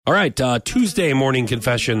All right, Tuesday morning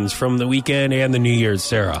confessions from the weekend and the New Year's,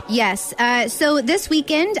 Sarah. Yes. So this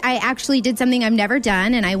weekend, I actually did something I've never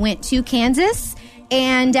done, and I went to Kansas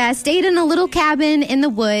and stayed in a little cabin in the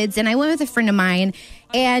woods, and I went with a friend of mine,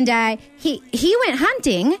 and he went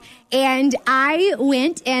hunting, and I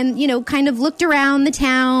went and, kind of looked around the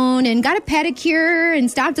town and got a pedicure and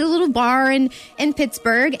stopped at a little bar in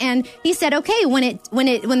Pittsburgh, and he said, okay, when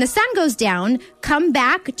the sun goes down, come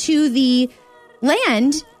back to the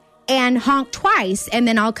land and honk twice, and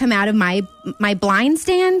then I'll come out of my blind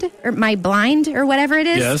stand, or my blind, or whatever it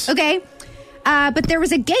is. Yes. Okay. But there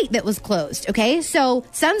was a gate that was closed. Okay. So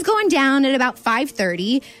sun's going down at about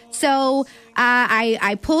 5:30. So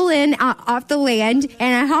I pull in off the land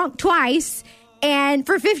and I honk twice. And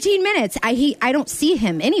for 15 minutes, I don't see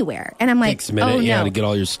him anywhere. And I'm like, Takes a minute, oh, no. to get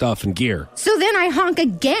all your stuff and gear. So then I honk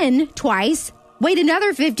again twice, wait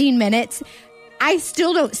another 15 minutes. I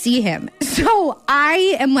still don't see him. So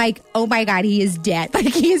I am like, oh my God, he is dead. Like,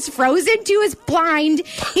 he is frozen to his blind.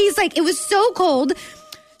 He's like, it was so cold.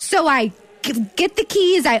 So I get the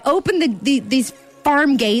keys. I open these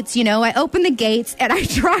farm gates, I open the gates and I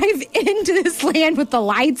drive into this land with the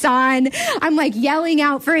lights on. I'm like yelling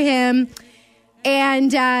out for him.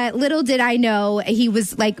 And little did I know, he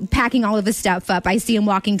was like packing all of his stuff up. I see him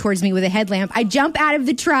walking towards me with a headlamp. I jump out of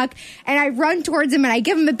the truck and I run towards him and I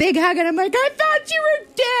give him a big hug and I'm like, I thought you were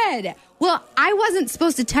dead. Well, I wasn't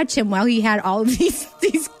supposed to touch him while he had all of these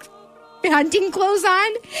hunting clothes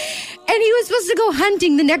on. And he was supposed to go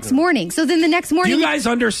hunting the next morning. So then the next morning... Do you guys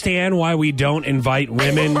understand why we don't invite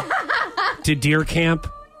women to deer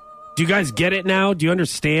camp? Do you guys get it now? Do you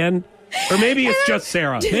understand? Or maybe it's just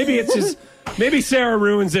Sarah. Maybe Sarah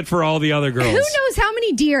ruins it for all the other girls. Who knows how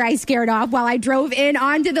many deer I scared off while I drove in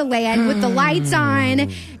onto the land with the lights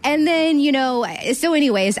on. And then, so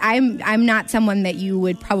anyways, I'm not someone that you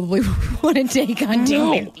would probably want to take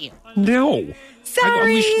hunting with you. No.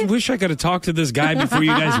 Sorry. I wish I could have talked to this guy before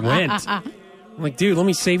you guys went. I'm like, dude, let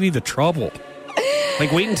me save you the trouble.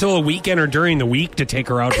 Like, wait until a weekend or during the week to take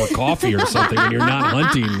her out for coffee or something when you're not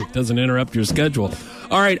hunting. It doesn't interrupt your schedule.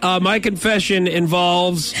 All right, my confession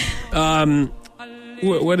involves,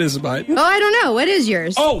 what is mine? Oh, I don't know. What is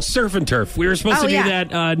yours? Oh, surf and turf. We were supposed to do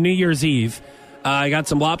that New Year's Eve. I got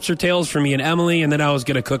some lobster tails from me and Emily, and then I was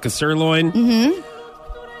going to cook a sirloin.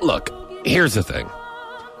 Mm-hmm. Look, here's the thing.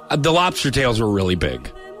 The lobster tails were really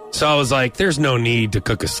big. So I was like, there's no need to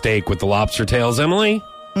cook a steak with the lobster tails, Emily.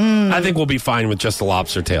 I think we'll be fine with just the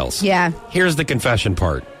lobster tails. Yeah. Here's the confession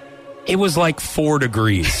part. It was like 4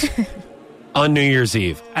 degrees on New Year's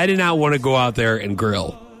Eve. I did not want to go out there and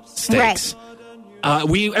grill steaks. Right.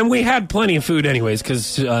 We had plenty of food anyways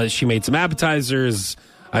because she made some appetizers.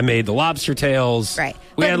 I made the lobster tails. Right.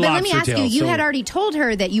 We had but lobster let me ask tails, you, you had already told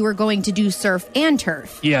her that you were going to do surf and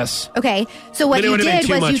turf. Yes. Okay. So what you did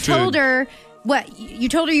was you told food. her... you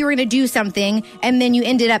told her you were going to do something, and then you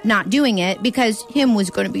ended up not doing it because him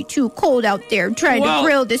was going to be too cold out there trying to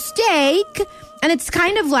grill the steak. And it's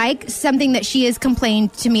kind of like something that she has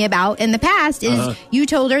complained to me about in the past is you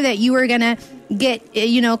told her that you were going to get,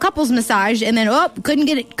 a couples massage, and then, couldn't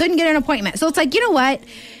get an appointment. So it's like, you know what?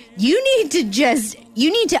 You need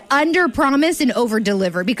to under promise and over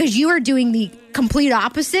deliver because you are doing the complete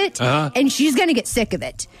opposite, and she's going to get sick of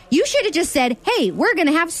it. You should have just said, hey, we're going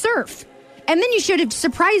to have surf. And then you should have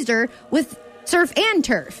surprised her with surf and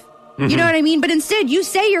turf. Mm-hmm. You know what I mean? But instead, you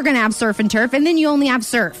say you're going to have surf and turf, and then you only have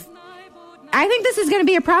surf. I think this is going to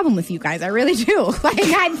be a problem with you guys. I really do.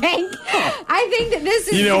 I think that this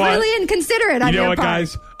is really inconsiderate on your part. You know what,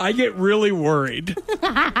 guys? I get really worried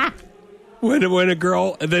when a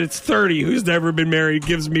girl that's 30 who's never been married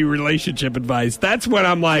gives me relationship advice. That's when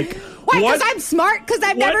I'm like, why? Because I'm smart? Because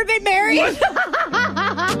I've never been married?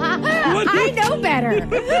 I know better.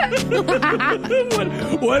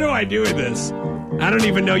 What do I do with this? I don't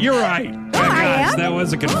even know. You're right. I am. That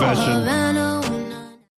was a confession.